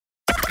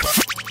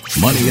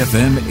Money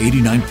FM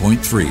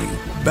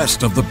 89.3,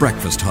 best of the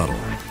breakfast huddle.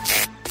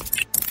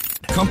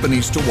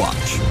 Companies to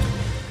watch.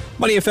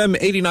 Money FM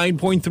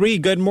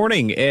 89.3, good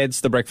morning.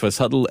 It's the Breakfast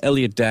Huddle.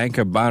 Elliot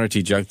Danker,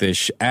 Bharati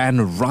Jagdish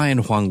and Ryan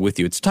Huang with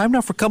you. It's time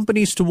now for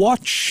companies to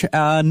watch.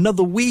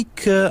 Another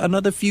week,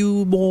 another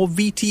few more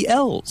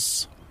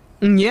VTLs.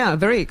 Yeah,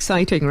 very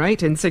exciting,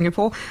 right? In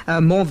Singapore,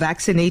 more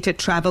vaccinated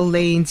travel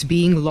lanes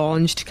being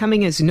launched,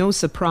 coming as no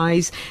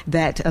surprise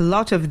that a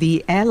lot of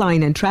the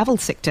airline and travel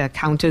sector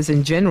counters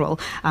in general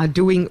are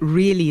doing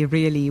really,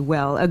 really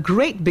well. A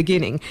great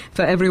beginning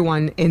for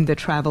everyone in the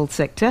travel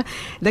sector.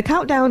 The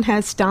countdown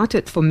has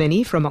started for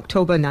many from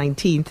October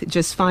 19th,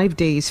 just 5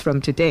 days from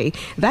today.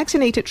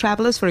 Vaccinated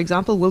travelers, for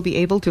example, will be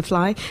able to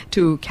fly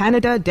to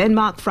Canada,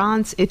 Denmark,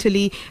 France,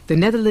 Italy, the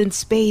Netherlands,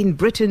 Spain,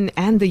 Britain,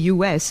 and the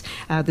US.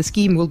 The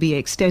scheme will be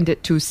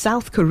extended to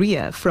South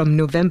Korea from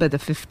November the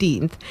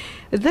 15th.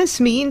 This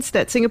means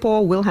that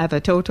Singapore will have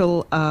a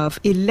total of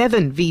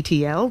 11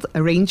 VTL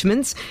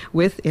arrangements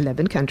with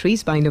 11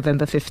 countries by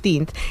November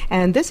 15th.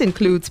 And this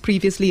includes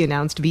previously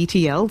announced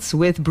VTLs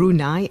with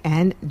Brunei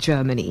and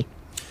Germany.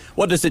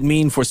 What does it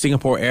mean for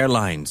Singapore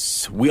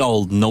Airlines? We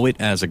all know it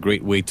as a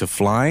great way to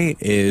fly.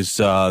 Is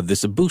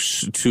this a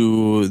boost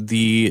to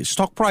the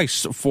stock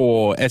price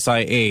for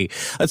SIA?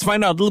 Let's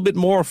find out a little bit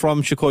more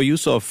from Shukor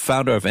Yusof,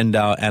 founder of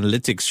Endow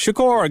Analytics.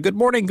 Shukor, good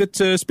morning. Good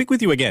to speak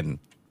with you again.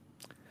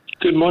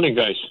 Good morning,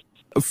 guys.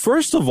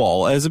 First of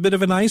all, as a bit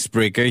of an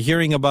icebreaker,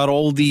 hearing about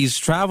all these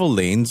travel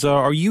lanes,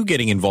 are you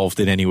getting involved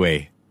in any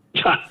way?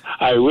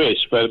 I wish,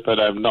 but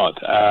I'm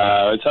not.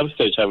 At some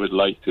stage, I would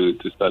like to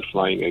start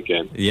flying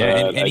again.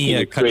 Yeah,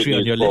 any country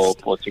on your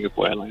list? For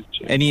Singapore Airlines.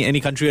 Yeah.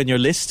 Any country on your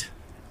list?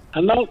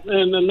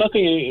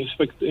 Nothing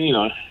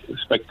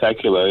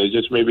spectacular. It's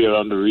just maybe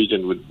around the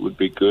region would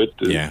be good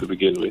to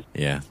begin with.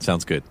 Yeah,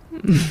 sounds good.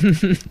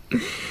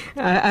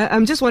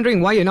 I'm just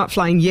wondering why you're not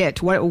flying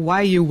yet. Why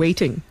are you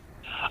waiting?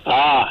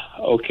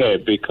 Okay,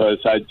 because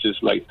I'd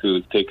just like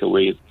to take a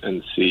wait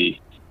and see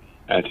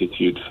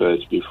attitude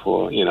first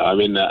before,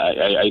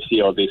 I see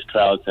all these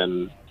crowds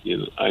and,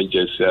 I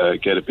just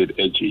get a bit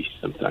edgy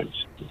sometimes.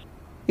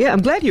 Yeah,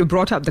 I'm glad you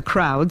brought up the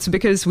crowds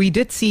because we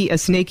did see a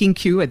snaking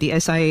queue at the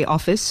SIA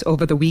office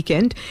over the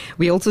weekend.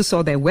 We also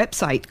saw their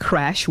website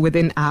crash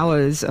within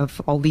hours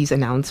of all these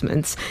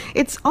announcements.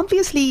 It's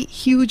obviously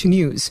huge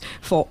news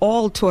for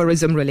all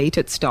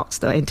tourism-related stocks,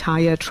 the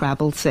entire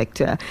travel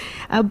sector.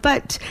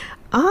 But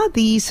are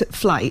these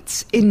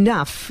flights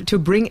enough to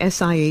bring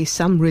SIA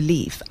some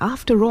relief?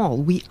 After all,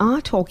 we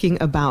are talking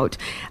about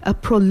a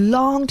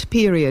prolonged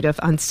period of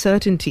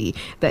uncertainty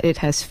that it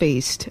has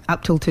faced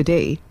up till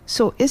today.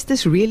 So is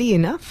this really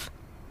enough?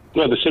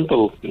 Well, the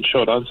simple and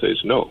short answer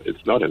is no,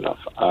 it's not enough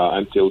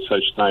until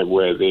such time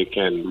where they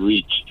can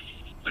reach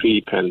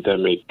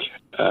pre-pandemic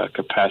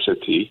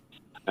capacity.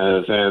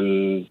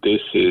 Then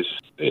this is,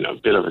 a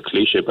bit of a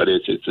cliche, but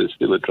it's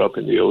still a drop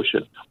in the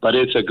ocean. But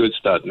it's a good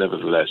start,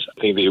 nevertheless.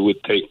 I think it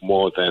would take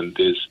more than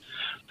this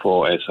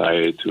for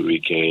SIA to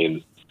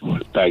regain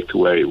back to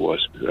where it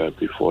was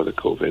before the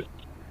COVID.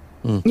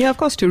 Yeah, of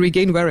course, to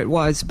regain where it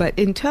was. But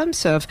in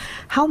terms of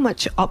how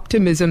much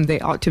optimism they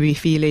ought to be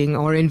feeling,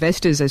 or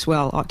investors as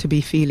well ought to be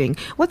feeling,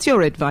 what's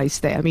your advice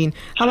there? I mean,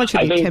 how much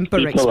should they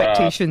temper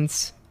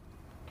expectations?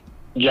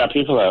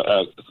 People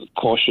are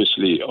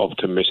cautiously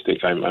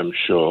optimistic, I'm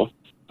sure.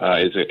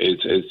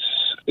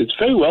 It's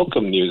very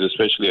welcome news,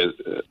 especially as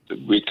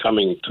we're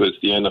coming towards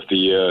the end of the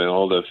year and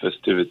all the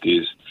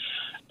festivities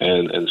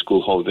and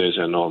school holidays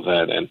and all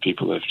that, and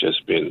people have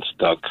just been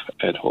stuck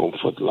at home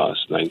for the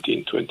last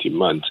 19, 20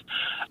 months.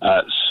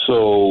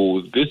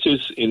 So this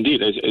is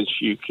indeed, as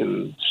you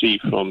can see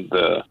from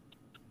the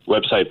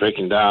website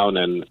breaking down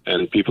and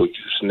people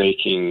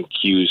snaking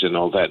queues and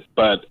all that.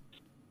 But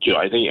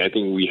I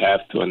think we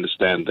have to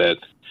understand that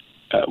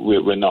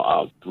we're not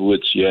out of the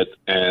woods yet,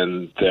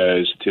 and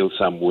there's still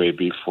some way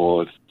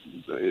before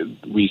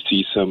we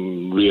see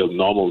some real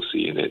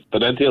normalcy in it.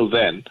 But until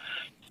then,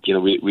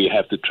 we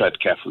have to tread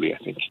carefully, I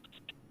think.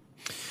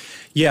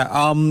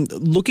 Yeah,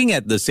 looking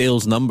at the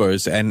sales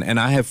numbers, and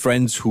I have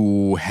friends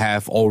who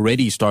have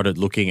already started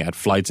looking at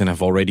flights and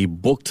have already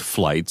booked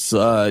flights.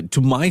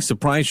 To my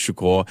surprise,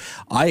 Shukor,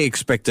 I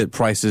expected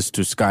prices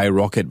to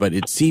skyrocket, but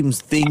it seems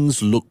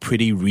things look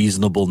pretty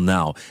reasonable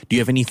now. Do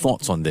you have any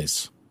thoughts on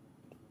this?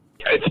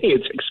 I think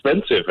it's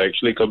expensive,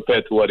 actually,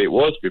 compared to what it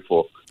was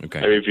before. Okay.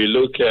 I mean, if you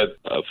look at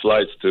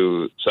flights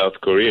to South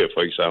Korea,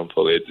 for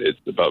example, it's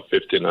about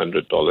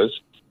 $1,500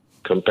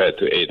 compared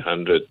to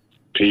 $800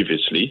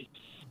 previously.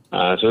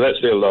 So that's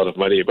still a lot of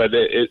money. But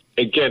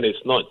again,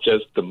 it's not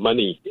just the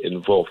money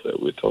involved that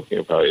we're talking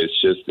about.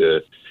 It's just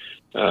the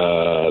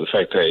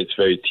fact that it's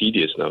very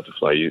tedious now to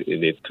fly. You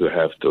need to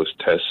have those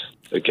tests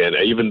again,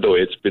 even though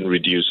it's been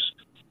reduced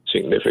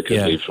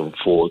significantly from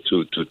 4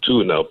 to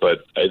 2 now.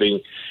 But I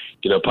think,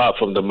 apart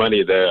from the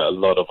money, there are a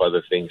lot of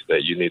other things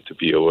that you need to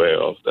be aware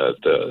of,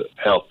 the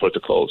health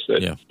protocols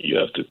that you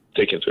have to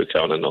take into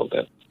account and all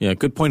that. Yeah,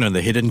 good point on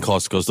the hidden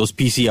costs, because those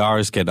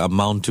PCRs can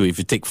amount to, if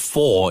you take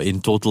 4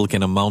 in total,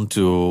 can amount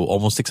to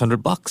almost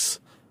 $600.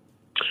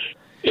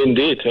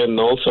 Indeed, and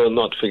also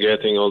not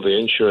forgetting all the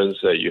insurance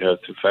that you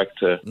have to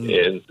factor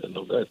in and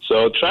all that.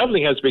 So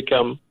traveling has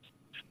become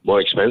more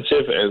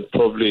expensive and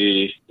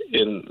probably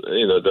in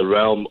the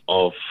realm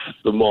of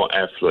the more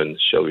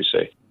affluent, shall we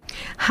say.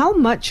 How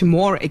much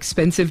more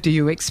expensive do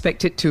you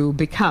expect it to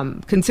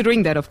become,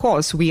 considering that, of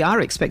course, we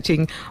are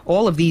expecting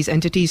all of these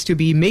entities to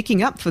be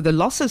making up for the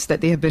losses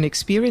that they have been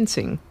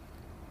experiencing?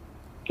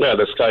 Yeah,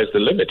 the sky's the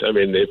limit. I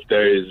mean, if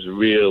there is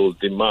real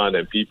demand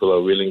and people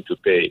are willing to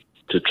pay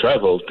to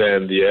travel,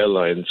 then the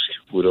airlines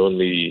would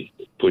only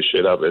push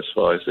it up as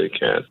far as they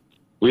can.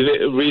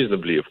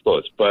 Reasonably, of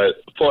course. But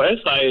for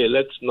SIA,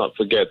 let's not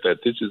forget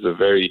that this is a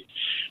very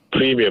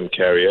premium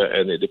carrier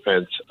and it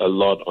depends a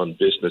lot on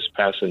business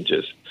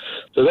passengers.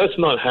 So that's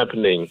not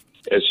happening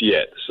as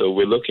yet. So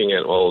we're looking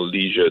at all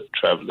leisure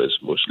travelers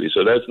mostly.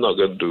 So that's not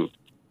going to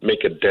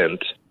make a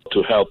dent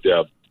to help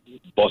their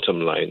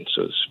bottom line,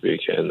 so to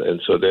speak.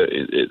 And so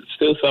it's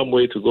still some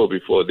way to go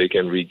before they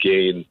can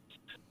regain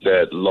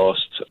that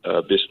lost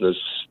business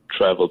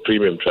travel,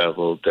 premium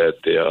travel that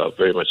they are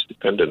very much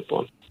dependent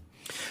on.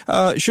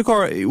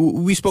 Shukor,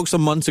 we spoke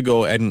some months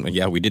ago, and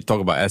yeah, we did talk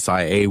about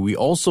SIA. We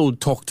also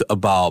talked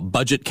about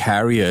budget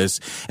carriers,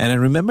 and I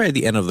remember at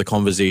the end of the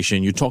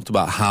conversation, you talked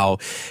about how,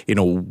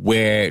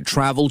 where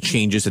travel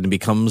changes and it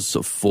becomes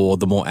for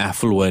the more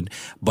affluent,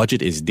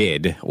 budget is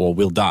dead or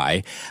will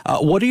die.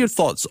 What are your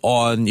thoughts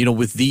on,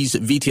 with these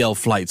VTL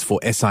flights for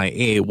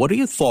SIA, what are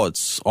your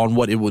thoughts on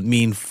what it would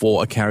mean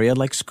for a carrier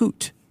like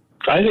Scoot?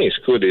 I think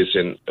Scoot is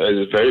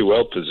very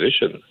well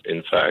positioned,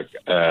 in fact,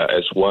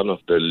 as one of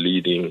the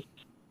leading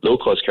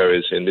low-cost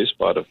carriers in this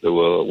part of the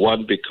world.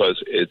 One,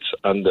 because it's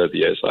under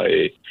the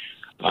SIA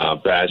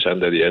badge,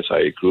 under the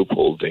SIA Group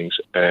holdings,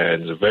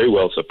 and very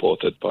well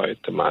supported by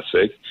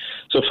Temasek.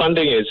 So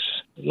funding is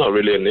not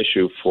really an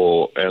issue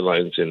for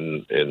airlines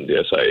in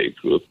the SIA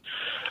Group.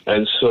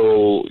 And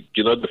so,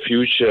 the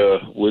future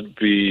would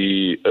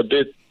be a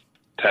bit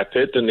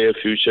tepid, the near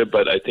future,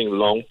 but I think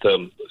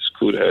long-term,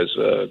 Scoot has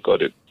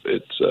got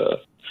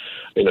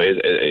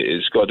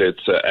it's got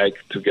its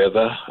act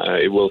together.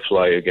 It will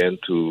fly again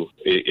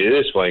it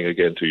is flying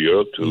again to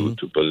Europe, to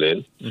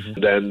Berlin.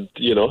 Mm-hmm. Then,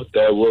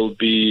 there will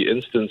be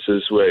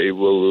instances where it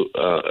will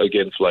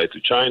again fly to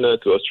China,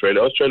 to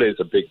Australia. Australia is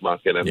a big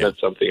market, and that's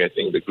something I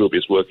think the group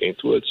is working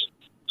towards.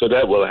 So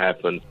that will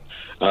happen.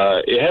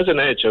 It has an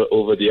edge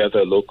over the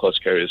other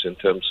low-cost carriers in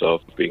terms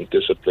of being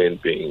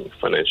disciplined, being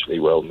financially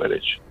well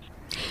managed.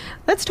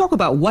 Let's talk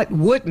about what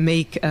would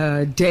make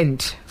a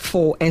dent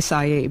for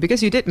SIA,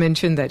 because you did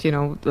mention that,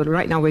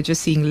 right now we're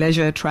just seeing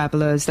leisure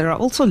travelers. There are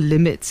also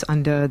limits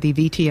under the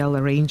VTL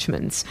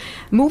arrangements.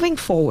 Moving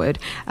forward,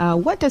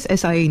 what does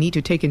SIA need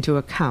to take into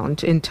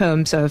account in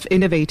terms of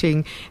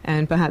innovating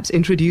and perhaps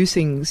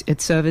introducing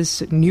its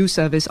new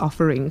service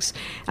offerings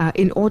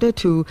in order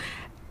to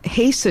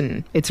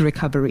hasten its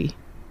recovery?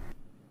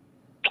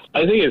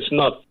 I think it's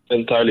not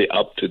entirely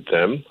up to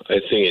them. I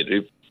think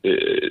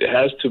it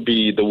has to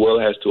be, the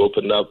world has to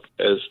open up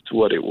as to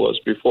what it was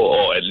before,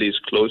 or at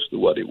least close to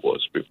what it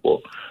was before.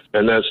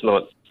 And that's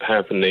not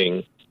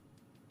happening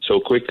so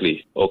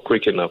quickly or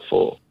quick enough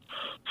for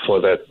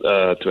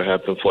that to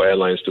happen, for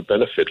airlines to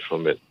benefit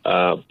from it.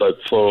 But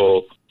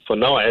for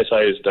now,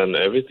 SIA has done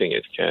everything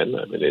it can.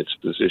 I mean, it's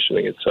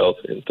positioning itself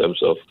in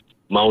terms of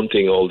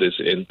mounting all this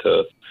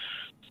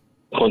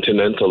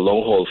intercontinental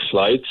long-haul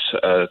flights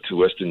to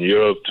Western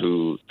Europe,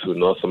 to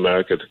North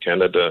America, to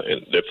Canada,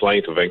 and they're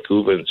flying to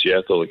Vancouver and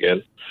Seattle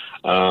again.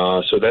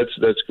 So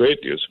that's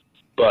great news.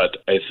 But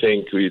I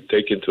think we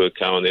take into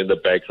account in the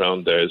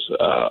background there's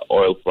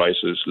oil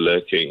prices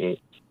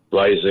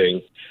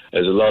rising.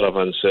 There's a lot of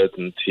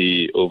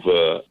uncertainty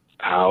over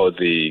how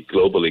the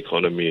global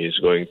economy is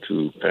going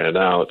to pan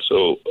out.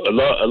 So a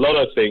lot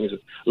of things,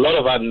 a lot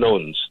of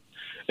unknowns.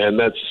 And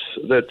that's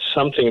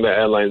something that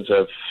airlines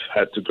have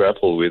had to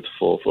grapple with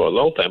for a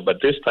long time.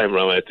 But this time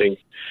around, I think,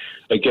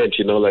 again,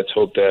 let's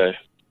hope there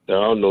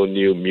are no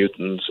new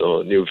mutants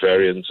or new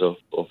variants of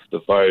the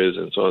virus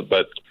and so on.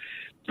 But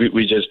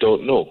we just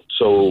don't know.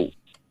 So,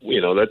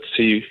 let's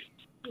see.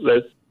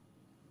 Let's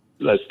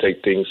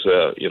take things,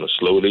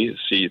 slowly.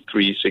 See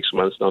 3-6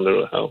 months down the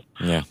road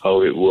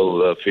how it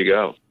will figure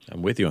out.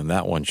 I'm with you on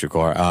that one,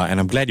 Shukor. And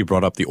I'm glad you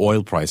brought up the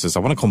oil prices. I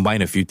want to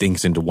combine a few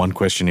things into one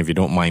question, if you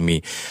don't mind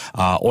me.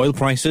 Oil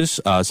prices,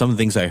 some of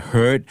the things I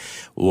heard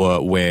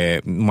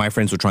where my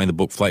friends were trying to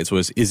book flights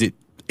was, is it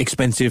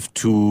expensive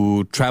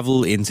to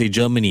travel in, say,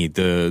 Germany?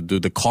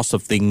 The cost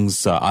of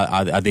things,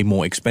 are they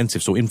more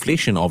expensive? So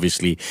inflation,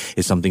 obviously,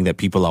 is something that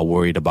people are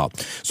worried about.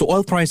 So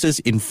oil prices,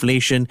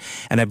 inflation,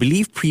 and I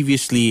believe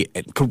previously,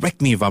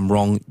 correct me if I'm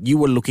wrong, you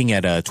were looking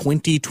at a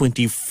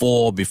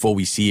 2024 before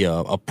we see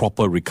a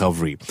proper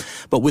recovery.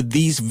 But with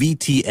these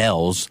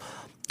VTLs,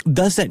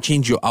 does that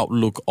change your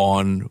outlook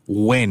on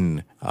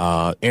when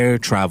air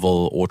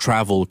travel or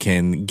travel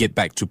can get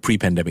back to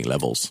pre-pandemic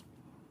levels?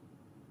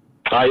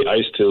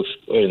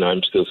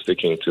 I'm still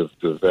sticking to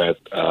that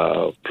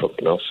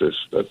prognosis,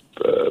 that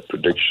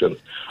prediction.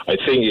 I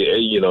think,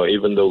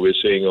 even though we're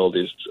seeing all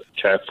this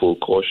careful,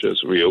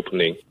 cautious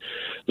reopening,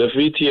 the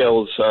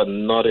VTLs are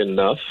not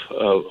enough,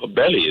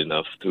 barely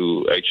enough,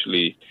 to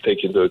actually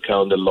take into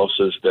account the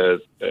losses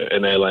that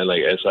an airline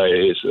like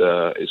SIA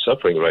is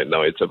suffering right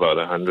now. It's about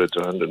 100 to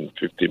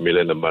 150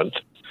 million a month.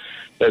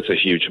 That's a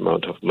huge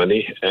amount of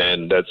money,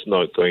 and that's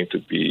not going to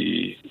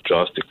be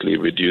drastically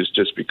reduced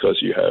just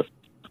because you have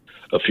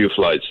a few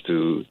flights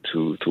to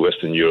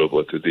Western Europe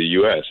or to the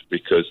US,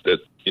 because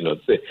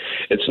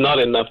it's not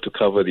enough to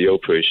cover the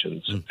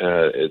operations.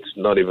 It's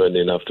not even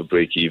enough to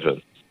break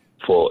even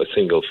for a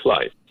single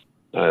flight.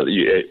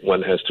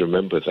 One has to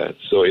remember that.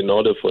 So in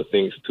order for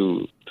things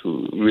to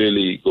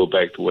really go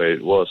back to where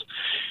it was,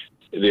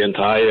 the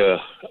entire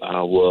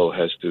world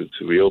has to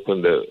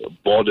reopen. The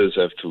borders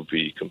have to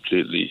be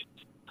completely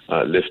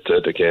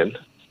lifted again.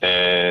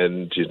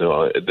 And,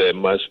 there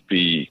must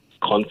be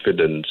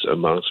confidence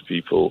amongst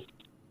people,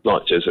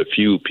 not just a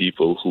few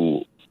people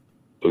who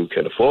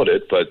can afford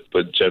it,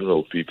 but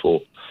general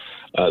people,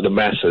 the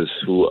masses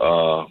who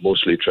are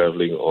mostly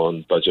traveling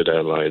on budget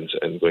airlines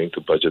and going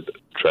to budget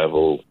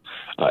travel,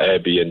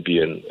 Airbnb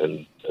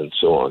and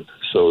so on.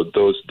 So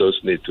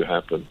those need to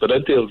happen. But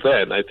until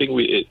then, I think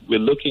we're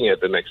looking at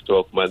the next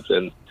 12 months,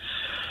 and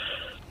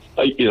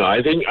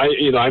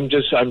I'm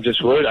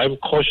just worried. I'm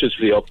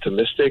cautiously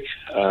optimistic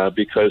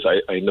because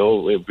I know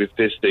with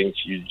these things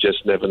you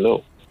just never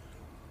know.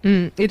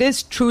 It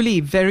is truly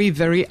very,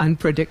 very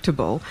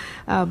unpredictable.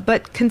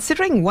 But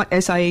considering what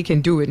SIA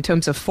can do in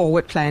terms of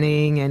forward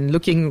planning and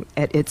looking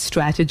at its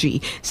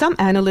strategy, some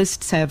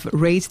analysts have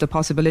raised the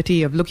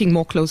possibility of looking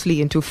more closely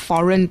into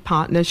foreign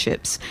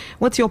partnerships.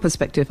 What's your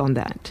perspective on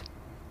that?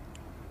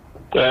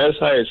 SIA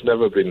has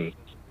never been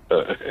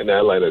an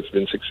airline that's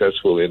been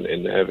successful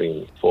in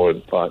having foreign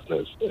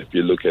partners, if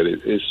you look at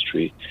its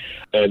history.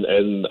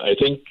 And I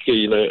think,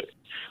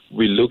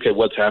 we look at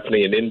what's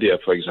happening in India,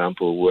 for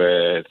example,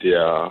 where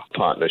their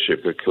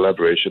partnership, the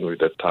collaboration with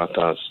the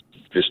Tata's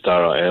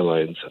Vistara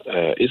Airlines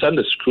is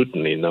under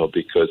scrutiny now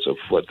because of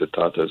what the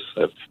Tatas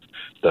have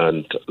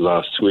done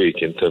last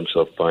week in terms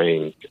of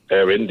buying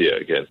Air India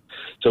again.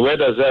 So where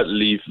does that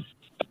leave,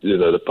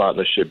 the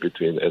partnership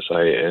between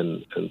SIA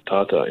and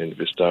Tata in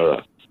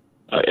Vistara?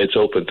 It's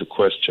open to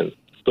question.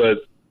 But,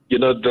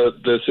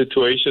 the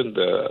situation,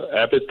 the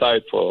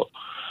appetite for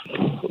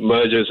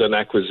mergers and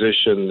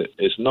acquisition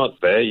is not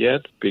there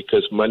yet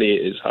because money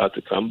is hard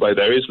to come by.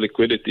 There is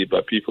liquidity,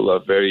 but people are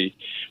very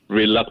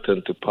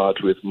reluctant to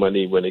part with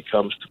money when it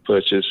comes to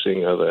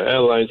purchasing other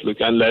airlines. Look,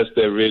 unless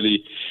they have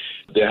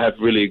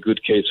really a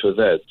good case for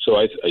that.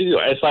 So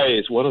SIA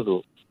is one of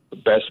the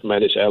best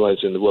managed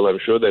airlines in the world. I'm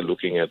sure they're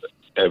looking at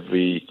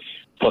every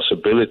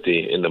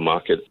possibility in the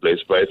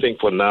marketplace. But I think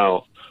for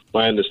now,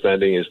 my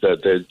understanding is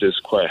that they're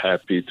just quite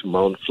happy to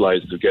mount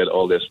flights to get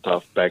all their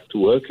staff back to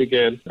work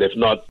again. They've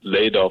not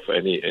laid off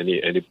any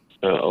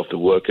of the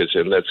workers,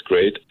 and that's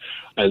great.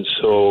 And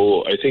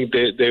so I think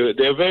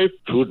they're very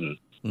prudent,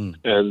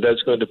 and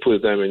that's going to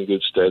put them in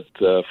good stead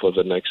for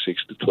the next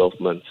 6 to 12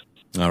 months.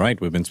 All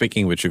right, we've been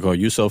speaking with Shukor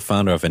Yusof,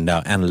 founder of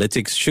Endow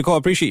Analytics. Shukor,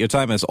 appreciate your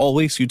time as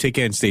always. You take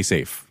care and stay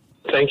safe.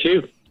 Thank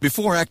you.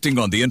 Before acting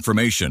on the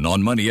information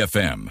on Money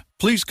FM,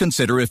 please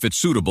consider if it's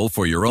suitable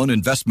for your own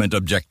investment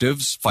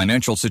objectives,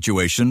 financial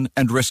situation,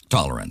 and risk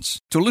tolerance.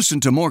 To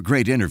listen to more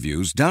great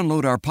interviews,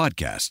 download our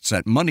podcasts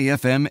at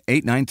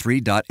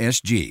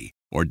moneyfm893.sg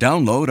or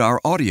download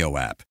our audio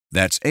app.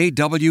 That's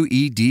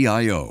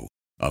AWEDIO.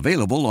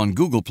 Available on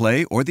Google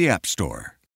Play or the App Store.